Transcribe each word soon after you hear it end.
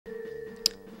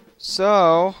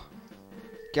So,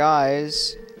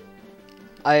 guys,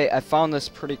 I found this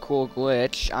pretty cool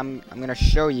glitch. I'm gonna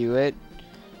show you it.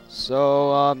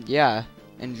 So, yeah,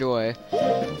 enjoy.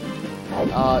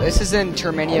 This is in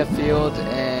Termania Field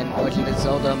in Legend of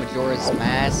Zelda Majora's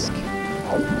Mask,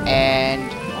 and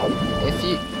if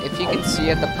you can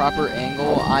see at the proper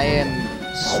angle, I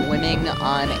am swimming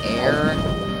on air.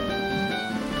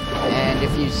 And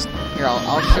if you here,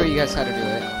 I'll show you guys how to do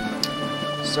it.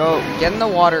 So get in the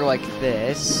water like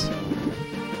this,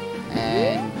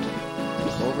 and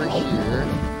over here,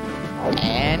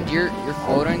 and you're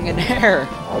floating in air.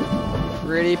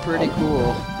 Pretty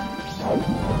cool.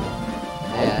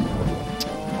 Yeah.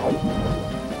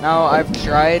 Now I've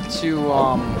tried to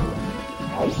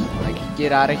like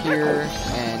get out of here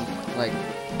and like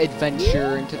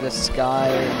adventure into the sky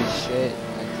and shit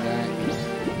like that,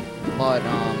 but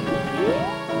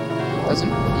doesn't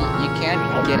you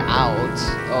can't get out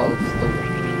of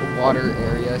the water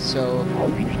area, so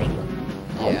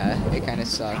yeah, it kind of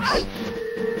sucks.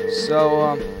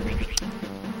 So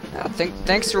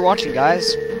thanks for watching,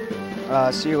 guys.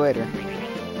 See you later.